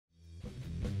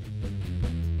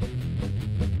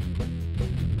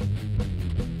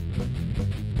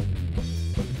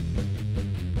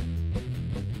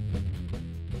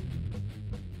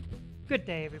Good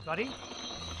day, everybody.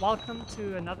 Welcome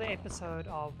to another episode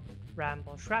of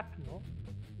Ramble Shrapnel,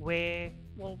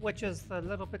 which is the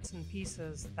little bits and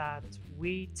pieces that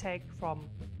we take from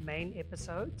main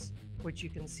episodes, which you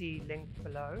can see linked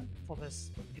below for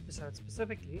this episode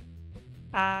specifically.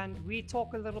 And we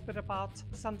talk a little bit about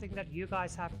something that you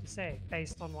guys have to say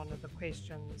based on one of the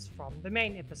questions from the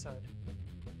main episode.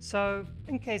 So,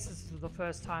 in case this is the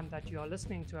first time that you are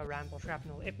listening to a Ramble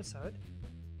Shrapnel episode,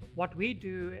 what we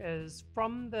do is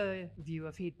from the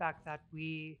viewer feedback that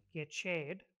we get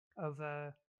shared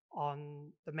over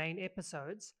on the main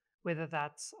episodes, whether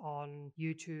that's on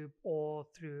YouTube or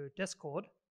through Discord,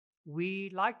 we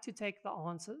like to take the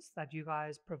answers that you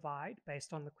guys provide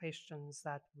based on the questions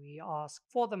that we ask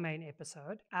for the main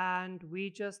episode, and we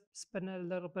just spin a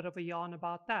little bit of a yarn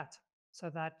about that so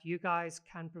that you guys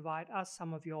can provide us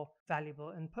some of your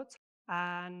valuable input.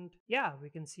 And yeah, we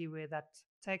can see where that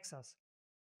takes us,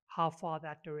 how far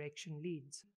that direction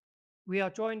leads. We are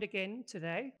joined again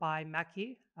today by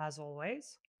Mackie, as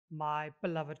always, my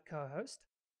beloved co host.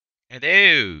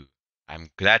 Hello! I'm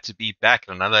glad to be back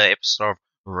on another episode of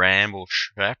Ramble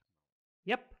Shrap.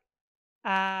 Yep.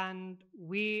 And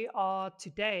we are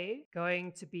today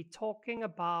going to be talking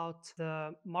about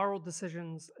the moral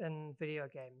decisions in video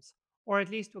games, or at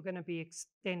least we're going to be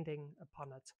extending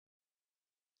upon it.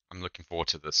 I'm looking forward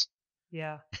to this.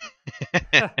 Yeah.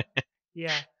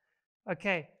 Yeah.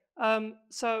 Okay.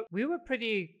 So we were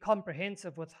pretty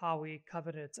comprehensive with how we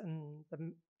covered it in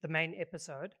the main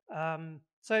episode.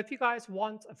 So if you guys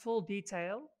want a full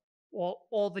detail or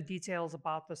all the details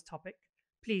about this topic,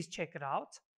 please check it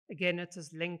out. Again, it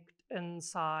is linked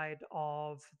inside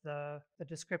of the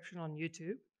description on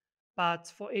YouTube.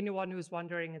 But for anyone who's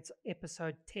wondering, it's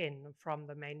episode 10 from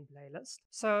the main playlist.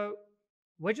 So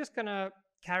we're just going to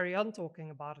carry on talking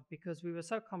about it because we were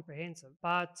so comprehensive.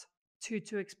 But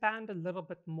to expand a little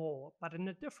bit more, but in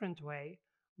a different way,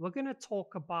 we're going to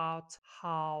talk about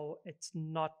how it's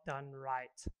not done right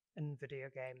in video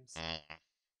games.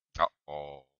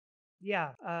 Uh-oh.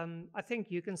 Yeah, I think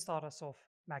you can start us off,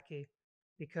 Mackie,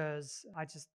 because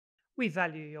we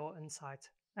value your insight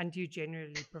and you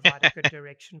generally provide a good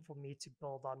direction for me to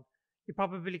build on. You're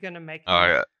probably going to make me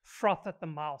Alright. froth at the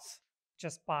mouth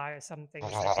just by some things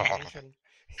that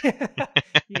you mentioned.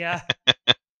 Yeah.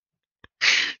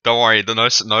 Don't worry,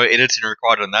 no editing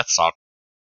required on that side.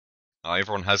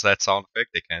 Everyone has that sound effect.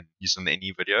 They can use it in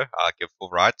any video. I give full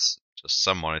rights, just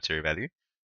some monetary value.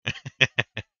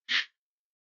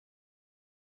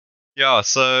 Yeah,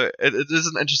 so it is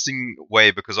an interesting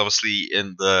way because obviously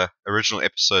in the original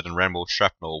episode in Ramble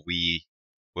Shrapnel, we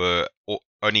were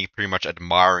only pretty much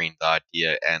admiring the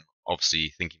idea and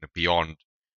obviously thinking beyond,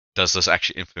 does this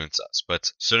actually influence us?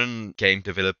 But certain game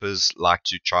developers like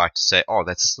to try to say, oh,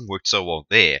 that system worked so well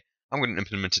there, I'm going to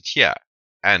implement it here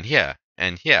and here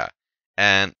and here.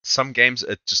 And some games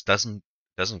it just doesn't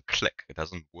click, it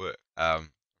doesn't work.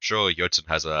 I'm sure Jotun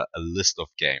has a list of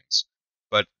games,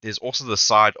 but there's also the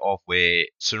side of where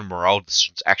certain morale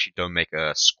decisions actually don't make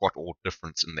a squat or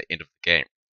difference in the end of the game.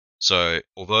 So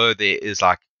although there is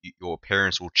like your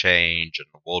appearance will change and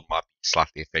the world might be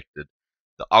slightly affected,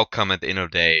 the outcome at the end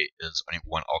of the day is only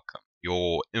one outcome.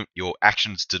 Your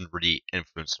actions didn't really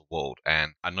influence the world,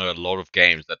 and I know a lot of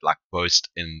games that like boast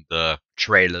in the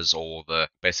trailers or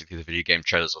basically the video game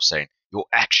trailers are saying your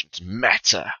actions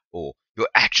matter or your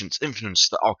actions influence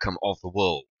the outcome of the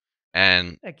world.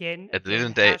 And Again, at the end again,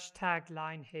 of the day, hashtag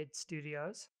Lionhead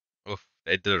Studios. oof,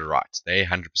 they did it right. They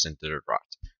 100% did it right.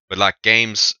 But like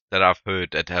games that I've heard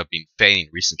that have been failing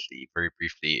recently, very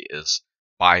briefly, is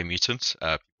Biomutant.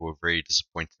 People were very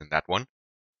disappointed in that one.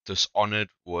 Dishonored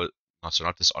was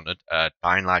not Dishonored.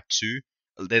 Dying Light 2.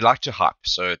 They like to hype,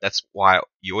 so that's why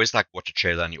you always like watch a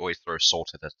trailer and you always throw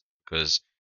salt at it because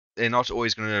they're not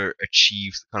always going to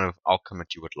achieve the kind of outcome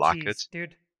that you would like it. Jeez,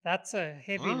 dude, that's a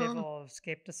heavy Uh, level of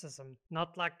skepticism.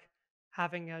 Not like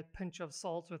having a pinch of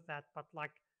salt with that, but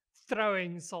like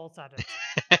throwing salt at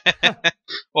it.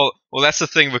 well, that's the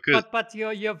thing because But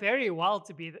you're very well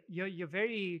to be you're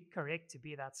very correct to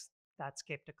be that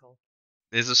skeptical.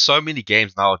 there's just so many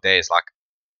games nowadays. Like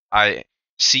I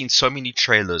seen so many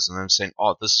trailers and I'm saying,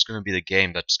 oh, this is going to be the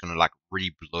game that's going to like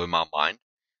really blow my mind.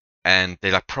 And they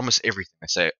like promise everything. They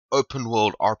say open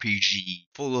world RPG,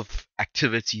 full of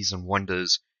activities and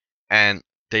wonders, and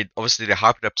they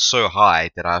hype it up so high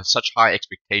that I have such high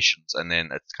expectations, and then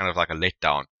it's kind of like a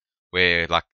letdown, where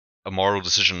like a moral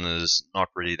decision is not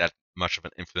really that much of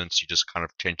an influence. You just kind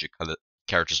of change your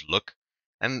character's look,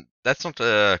 and that's not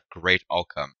a great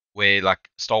outcome. Where like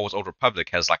Star Wars Old Republic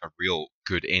has like a real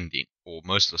good ending, or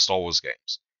most of the Star Wars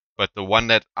games. But the one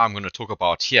that I'm going to talk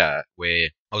about here, where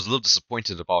I was a little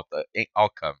disappointed about the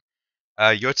outcome,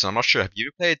 Jotun, I'm not sure. Have you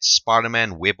ever played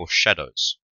Spider-Man Web of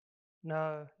Shadows?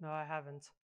 No, no, I haven't.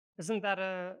 Isn't that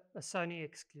a Sony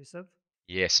exclusive?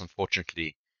 Yes,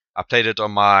 unfortunately. I played it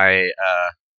on my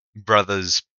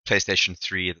brother's PlayStation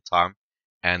 3 at the time,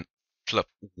 and flip,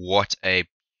 what a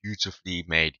beautifully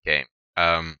made game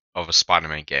of a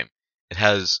Spider-Man game. It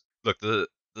has look the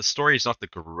story is not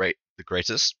the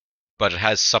greatest, but it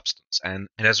has substance and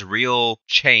it has a real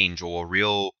change or a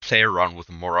real play around with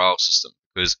the morale system.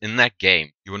 Because in that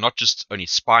game, you were not just only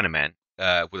Spider-Man.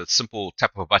 With a simple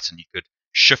tap of a button, you could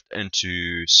shift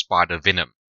into Spider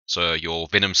Venom, so your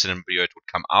Venom symbiote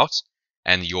would come out,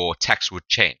 and your attacks would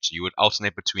change. So you would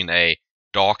alternate between a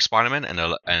dark Spider-Man and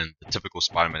the typical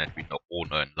Spider-Man that we all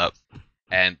know and love.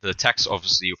 And the attacks,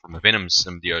 obviously, from the Venom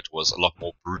symbiote was a lot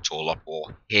more brutal, a lot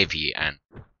more heavy and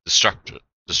destructive.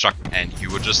 And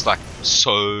you were just like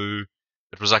so.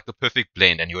 It was like the perfect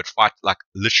blend, and you would fight like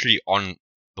literally on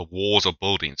the walls of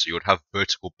buildings. So you would have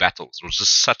vertical battles. It was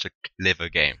just such a clever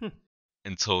game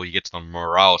until you get to the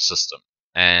morale system.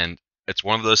 And it's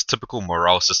one of those typical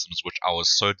morale systems which I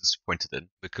was so disappointed in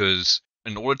because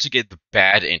in order to get the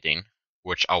bad ending,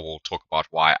 which I will talk about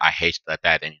why I hate that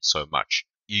bad ending so much,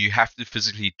 you have to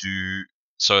physically do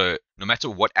so no matter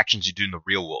what actions you do in the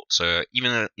real world. So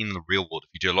even in the real world, if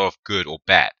you do a lot of good or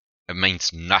bad, it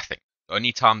means nothing. The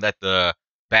only time that the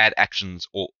bad actions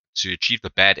or to achieve the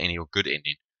bad ending or good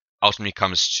ending ultimately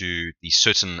comes to the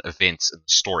certain events in the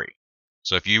story.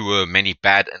 So if you were many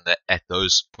bad at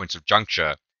those points of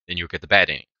juncture, then you'll get the bad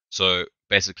ending. So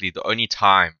basically, the only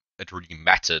time it really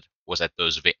mattered was at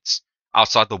those events.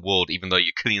 Outside the world, even though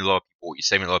you're killing a lot of people, you're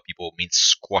saving a lot of people, means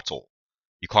squat all.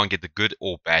 You can't get the good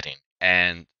or bad ending.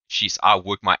 And I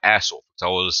worked my ass off. So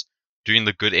I was doing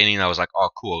the good ending. I was like, oh,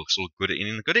 cool. So good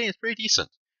ending. The good ending is pretty decent.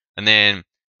 And then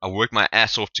I worked my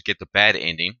ass off to get the bad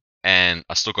ending, and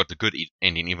I still got the good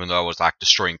ending, even though I was like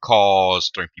destroying cars,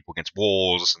 throwing people against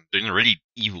walls, and doing really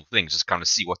evil things, just kind of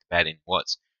see what the bad ending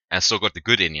was. And I still got the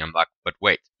good ending. I'm like, but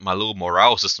wait, my little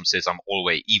morale system says I'm all the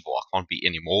way evil. I can't be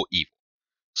any more evil.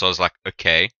 So I was like,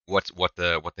 okay, what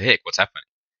the heck? What's happening?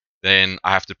 Then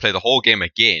I have to play the whole game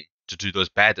again to do those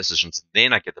bad decisions, and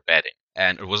then I get the bad ending.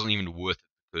 And it wasn't even worth it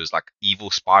because like evil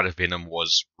Spider Venom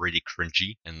was really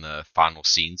cringy in the final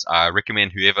scenes. I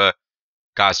recommend whoever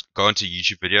guys go into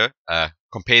YouTube video,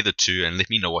 compare the two, and let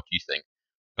me know what you think.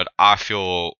 But I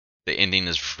feel the ending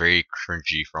is very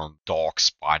cringy from Dark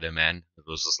Spider-Man. It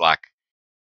was just like,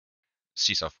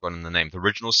 see, I've forgotten the name. The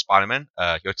original Spider-Man.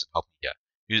 Jotun, help me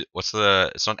here. What's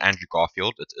the? It's not Andrew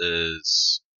Garfield. It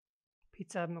is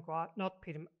Peter Maguire, not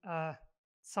Peter,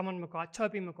 someone Maguire,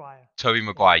 Toby Maguire. Tobey There we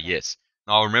Maguire. go. Yes.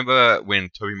 Now I remember when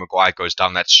Tobey Maguire goes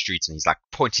down that street and he's like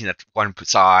pointing at one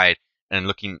side and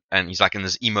looking, and he's like in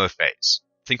this emo phase.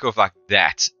 Think of like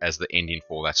that as the ending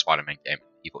for that Spider-Man game,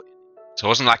 evil ending. So it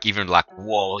wasn't like even like,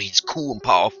 whoa, he's cool and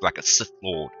powerful like a Sith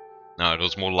Lord. No, it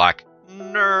was more like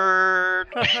nerd.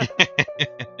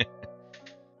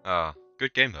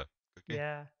 Good game though. Good game.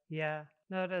 Yeah, yeah.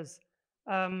 No, it is.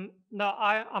 No,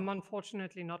 I'm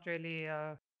unfortunately not really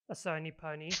a Sony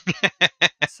pony,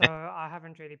 so I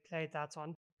haven't really played that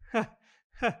one.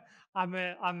 I'm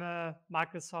a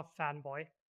Microsoft fanboy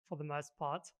for the most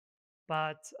part,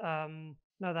 but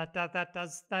no,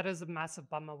 that is a massive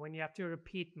bummer when you have to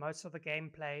repeat most of the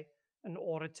gameplay in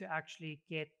order to actually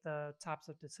get the types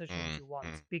of decisions Mm, you want.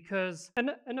 mm, Because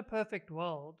in a perfect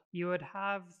world, you would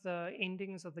have the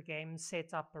endings of the game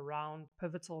set up around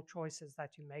pivotal choices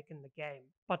that you make in the game,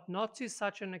 but not to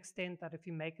such an extent that if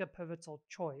you make a pivotal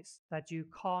choice that you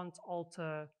can't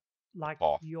alter like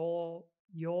path.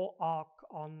 your arc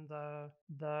on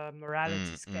the morality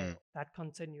Mm, mm, scale, that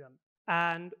continuum.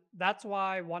 And that's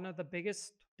why one of the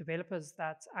biggest developers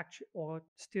that's actually or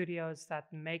studios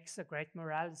that makes a great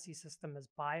morality system is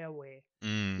BioWare,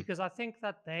 mm, because I think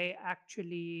that they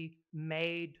actually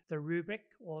made the rubric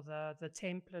or the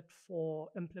template for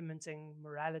implementing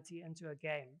morality into a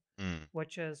game, mm.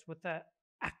 which is with the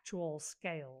actual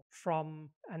scale from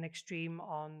an extreme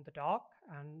on the dark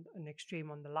and an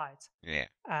extreme on the light. Yeah.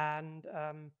 And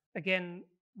again,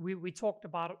 we talked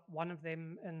about one of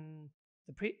them in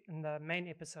the main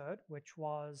episode, which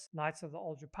was Knights of the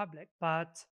Old Republic.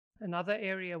 But another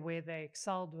area where they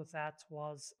excelled with that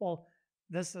was, well,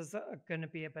 this is going to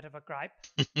be a bit of a gripe,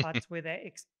 but where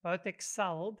they both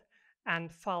excelled and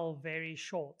fell very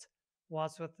short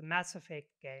was with the Mass Effect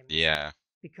games. Yeah.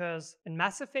 Because in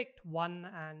Mass Effect 1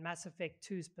 and Mass Effect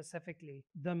 2 specifically,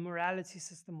 the morality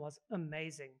system was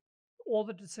amazing. All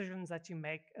the decisions that you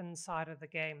make inside of the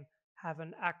game have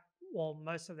well,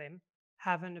 most of them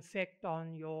have an effect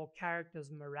on your character's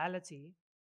morality,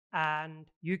 And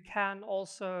you can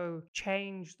also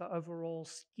change the overall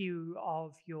skew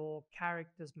of your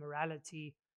character's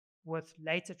morality with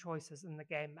later choices in the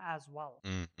game as well.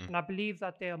 Mm-hmm. And I believe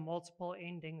that there are multiple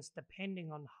endings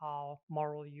depending on how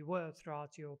moral you were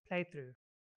throughout your playthrough.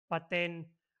 But then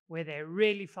where they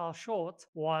really fell short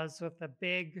was with the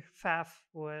big faff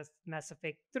with Mass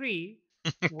Effect 3,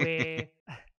 where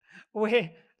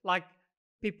where like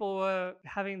people were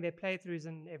having their playthroughs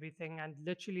and everything, and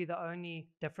literally the only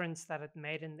difference that it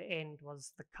made in the end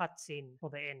was the cutscene for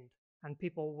the end, and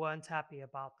people weren't happy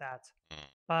about that.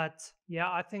 But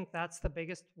yeah, I think that's the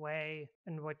biggest way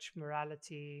in which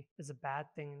morality is a bad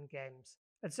thing in games.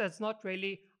 It's not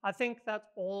really, I think that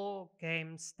all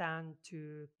games stand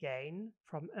to gain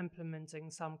from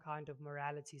implementing some kind of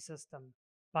morality system.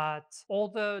 But all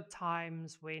the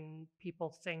times when people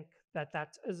think that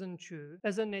that isn't true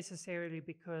isn't necessarily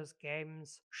because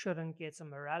games shouldn't get a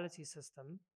morality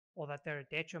system or that they're a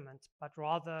detriment, but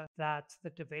rather that the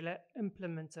developer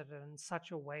implemented it in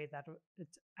such a way that it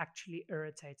actually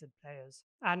irritated players.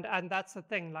 And that's the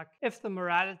thing. Like, if the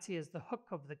morality is the hook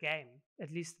of the game,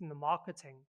 at least in the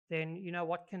marketing, then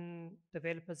what can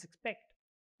developers expect?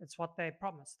 It's what they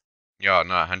promised. Yeah,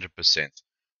 no, 100%.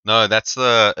 No, that's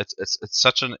the it's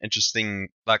such an interesting,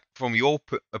 like, from your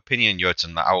opinion,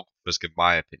 Jotun. I'll just give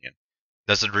my opinion.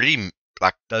 Does it really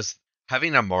like does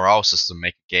having a morale system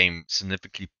make a game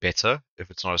significantly better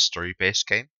if it's not a story-based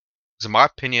game? Because in my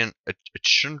opinion, it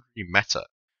shouldn't really matter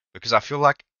because I feel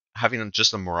like having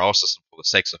just a morale system for the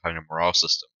sake of having a morale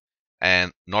system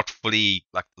and not fully,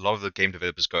 like, a lot of the game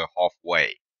developers go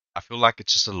halfway. I feel like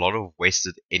it's just a lot of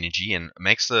wasted energy and it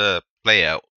makes the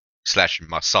player slash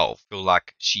myself feel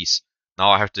like, jeez,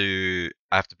 now I have to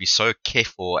be so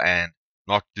careful and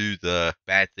not do the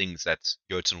bad things that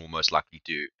Jotun will most likely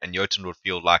do. And Jotun would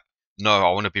feel like, no,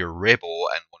 I want to be a rebel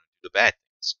and want to do the bad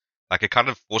things. Like, it kind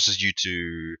of forces you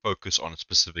to focus on a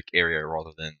specific area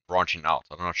rather than branching out.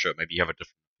 I'm not sure. Maybe you have a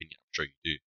different opinion. I'm sure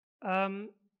you Um,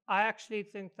 I actually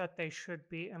think that they should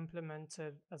be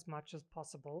implemented as much as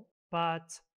possible.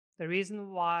 But the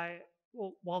reason why,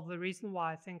 the reason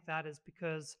why I think that is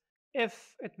because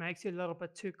if it makes you a little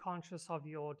bit too conscious of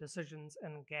your decisions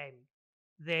in game,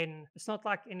 then it's not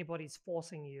like anybody's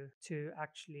forcing you to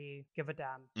actually give a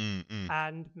damn. do.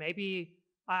 And maybe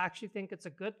I actually think it's a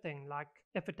good thing. Like,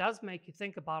 if it does make you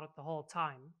think about it the whole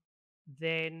time,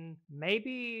 then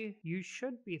maybe you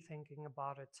should be thinking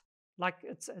about it. Like,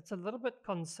 it's a little bit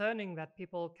concerning that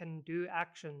people can do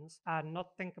actions and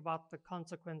not think about the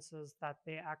consequences that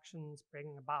their actions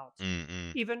bring about.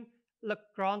 Mm-mm. Even, look,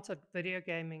 granted, video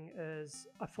gaming is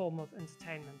a form of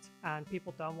entertainment, and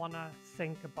people don't want to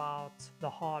think about the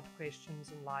hard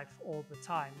questions in life all the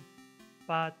time.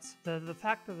 But the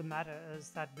fact of the matter is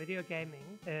that video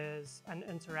gaming is an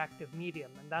interactive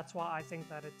medium, and that's why I think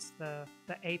that it's the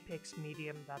apex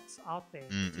medium that's out there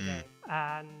Mm-mm. today.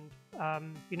 And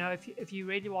if you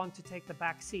really want to take the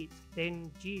back seat,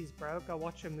 then geez, bro, go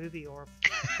watch a movie or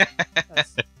a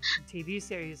TV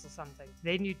series or something.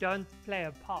 Then you don't play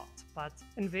a part. But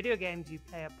in video games, you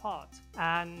play a part.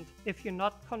 And if you're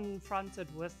not confronted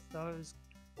with those,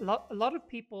 a lot of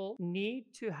people need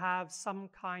to have some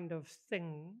kind of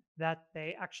thing that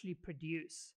they actually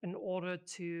produce in order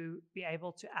to be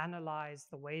able to analyze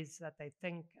the ways that they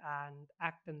think and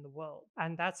act in the world.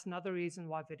 And that's another reason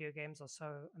why video games are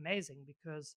so amazing,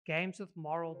 because games with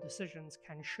moral decisions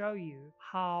can show you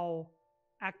how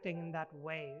acting in that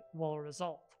way will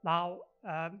result. Now,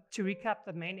 to recap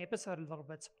the main episode a little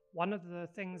bit, one of the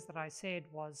things that I said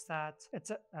was that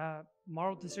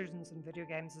moral decisions in video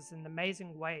games is an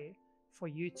amazing way for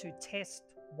you to test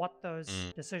what those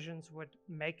Mm. decisions would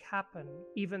make happen,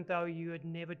 even though you would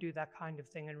never do that kind of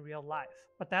thing in real life.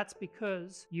 But that's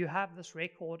because you have this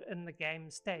record in the game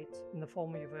state in the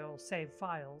form of your save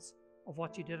files of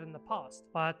what you did in the past.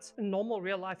 But in normal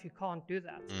real life, you can't do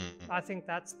that. Mm. I think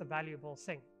that's the valuable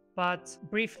thing. But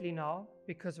briefly now,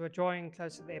 because we're drawing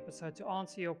close to the episode, to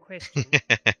answer your question,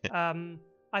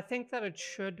 I think that it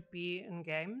should be in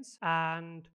games,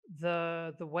 and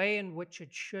the way in which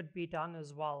it should be done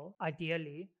as well,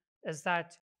 ideally, is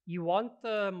that you want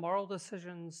the moral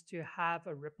decisions to have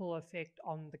a ripple effect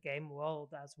on the game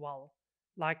world as well.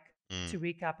 Like, Mm. to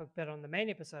recap a bit on the main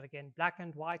episode again, Black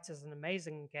and White is an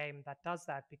amazing game that does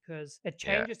that because it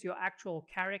Yeah. changes your actual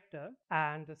character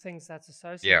and the things that's Yeah.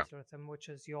 associated with them, which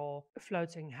is your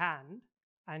floating hand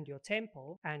and your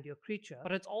temple and your creature.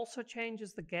 But it also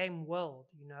changes the game world,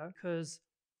 because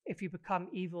if you become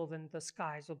evil, then the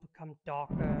skies will become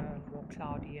darker and more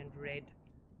cloudy and red.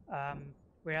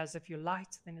 Whereas if you're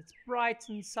light, then it's bright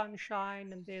and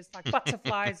sunshine, and there's like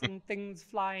butterflies and things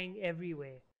flying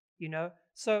everywhere. you know?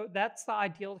 So that's the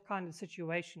ideal kind of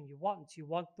situation you want. You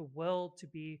want the world to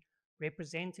be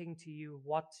representing to you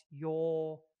what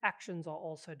your actions are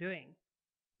also doing,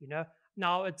 you know?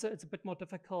 Now it's a bit more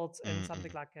difficult in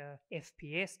something Mm-mm. like a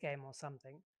FPS game or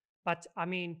something, but I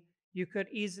mean, you could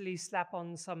easily slap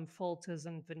on some filters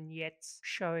and vignettes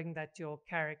showing that your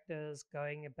character is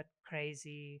going a bit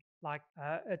crazy. Like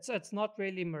it's not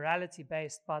really morality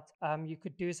based, but you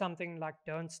could do something like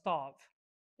 "Don't Starve,"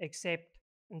 except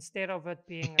instead of it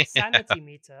being a sanity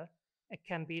meter, it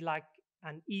can be like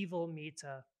an evil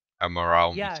meter. A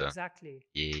morale Yeah, meter. exactly.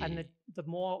 And Yeah. the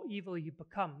more evil you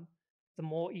become, the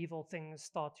more evil things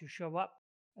start to show up.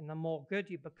 And the more good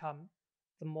you become,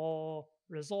 the more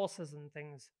resources and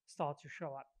things start to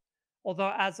show up.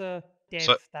 Although, as a dev,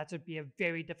 So that would be a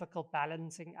very difficult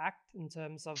balancing act in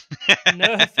terms of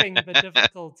nerfing the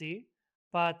difficulty.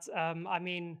 But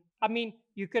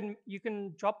you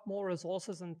can drop more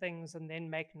resources and things, and then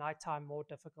make nighttime more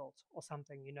difficult or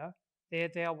something. You know,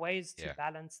 there are ways to yeah,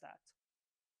 balance that.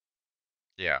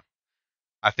 yeah.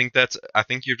 I think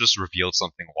you've just revealed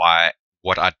something why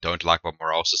what I don't like about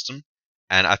morale system,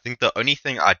 and I think the only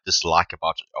thing I dislike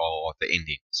about it are the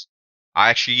endings. I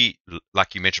actually,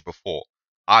 like you mentioned before,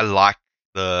 I like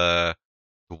the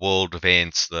the world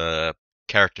events, the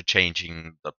character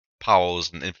changing, the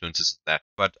powers and influences of that.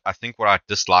 But I think what I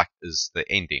dislike is the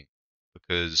ending,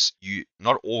 because you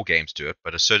not all games do it,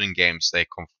 but a certain games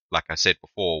like I said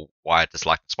before, why I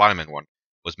disliked the Spider-Man one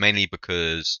was mainly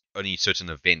because only certain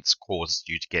events caused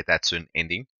you to get that certain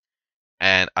ending,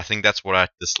 and I think that's what I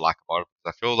dislike about it.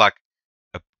 Because I feel like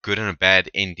a good and a bad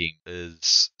ending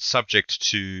is subject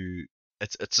to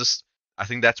it's just I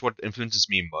think that's what influences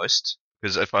me most.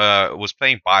 Because if I was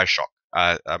playing Bioshock,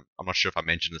 I'm not sure if I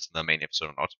mentioned this in the main episode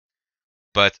or not,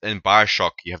 but in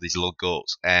Bioshock you have these little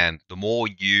girls, and the more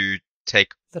you take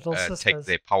Little take sisters.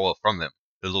 their power from them,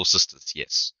 the little sisters,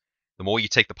 yes, the more you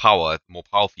take the power, the more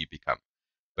powerful you become.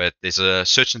 But there's a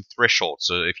certain threshold.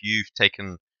 So if you've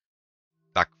taken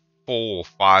like 4 or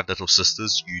 5 little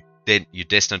sisters, you're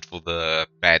destined for the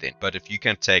bad end. But if you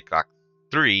can take like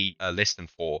 3, less than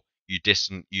 4, you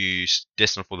destined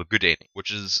for the good ending,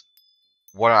 which is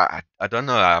what I don't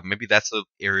know. Maybe that's the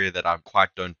area that I quite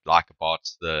don't like about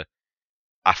the.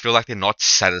 I feel like they're not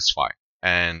satisfying,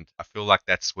 and I feel like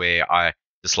that's where I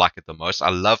dislike it the most. I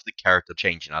love the character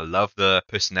changing. I love the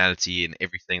personality and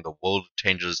everything. The world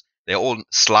changes. They're all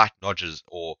slight nudges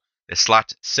or they're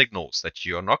slight signals that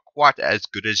you're not quite as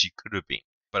good as you could have been.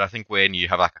 But I think when you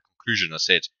have like a conclusion that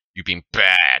says you've been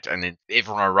bad and then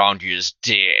everyone around you is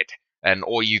dead and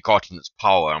all you got in is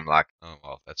power, I'm like, oh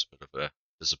well, that's a bit of a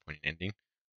disappointing ending.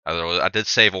 I did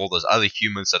save all those other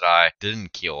humans that I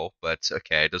didn't kill, but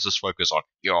okay, let's just focus on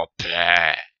you're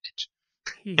bad.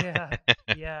 Yeah,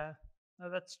 yeah. No,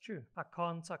 that's true. I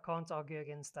can't argue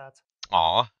against that.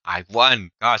 Aw, I won.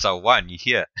 Guys, I won. You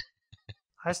hear?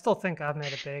 I still think I've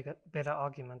made a better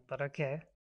argument, but okay.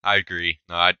 I agree.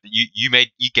 No, you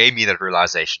gave me that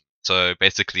realization. So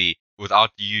basically,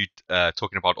 without you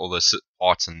talking about all those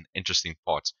parts and interesting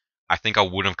parts, I think I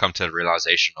would have come to the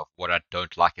realization of what I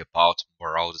don't like about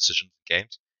morale decisions in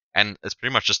games. And it's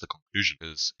pretty much just the conclusion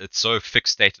because it's so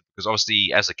fixated. Because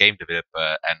obviously, as a game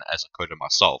developer and as a coder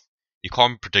myself, you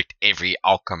can't predict every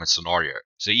outcome and scenario.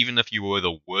 So even if you were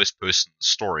the worst person in the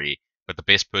story, but the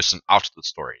best person out of the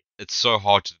story, it's so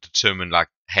hard to determine like,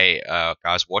 hey,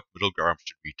 guys, what middle ground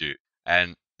should we do?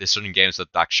 And there's certain games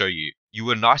that like show you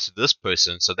were nice to this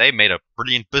person, so they made a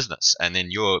brilliant business, and then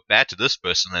you're bad to this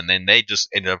person, and then they just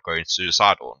ended up going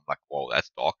suicidal. I'm like, whoa,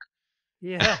 that's dark.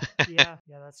 Yeah, yeah,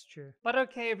 that's true. But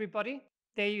okay, everybody,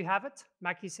 there you have it.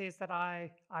 Mackie says that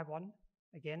I won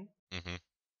again.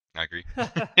 I agree.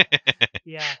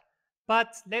 Yeah.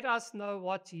 But let us know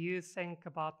what you think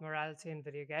about morality in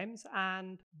video games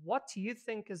and what you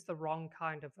think is the wrong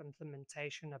kind of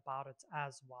implementation about it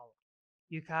as well.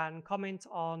 You can comment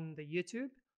on the YouTube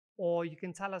or you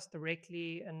can tell us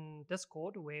directly in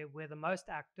Discord where we're the most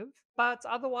active. But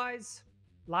otherwise,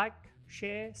 like,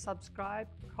 share, subscribe,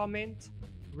 comment,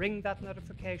 ring that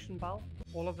notification bell,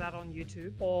 all of that on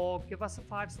YouTube, or give us a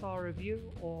 5-star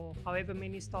review or however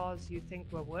many stars you think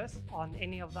we're worth on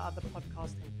any of the other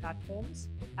podcasting platforms,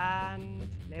 and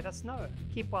let us know.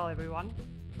 Keep well, everyone.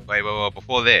 Wait,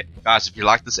 before that, guys, if you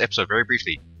like this episode, very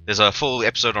briefly, there's a full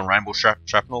episode on Ramble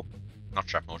Shrapnel, not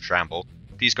Shrapnel, Shramble.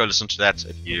 Please go listen to that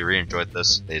if you really enjoyed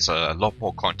this. There's a lot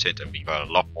more content and we've got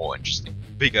a lot more interesting,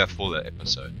 bigger, fuller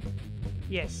episode.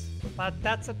 Yes, but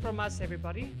that's it from us,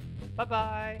 everybody. Bye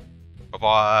bye. Bye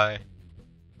bye.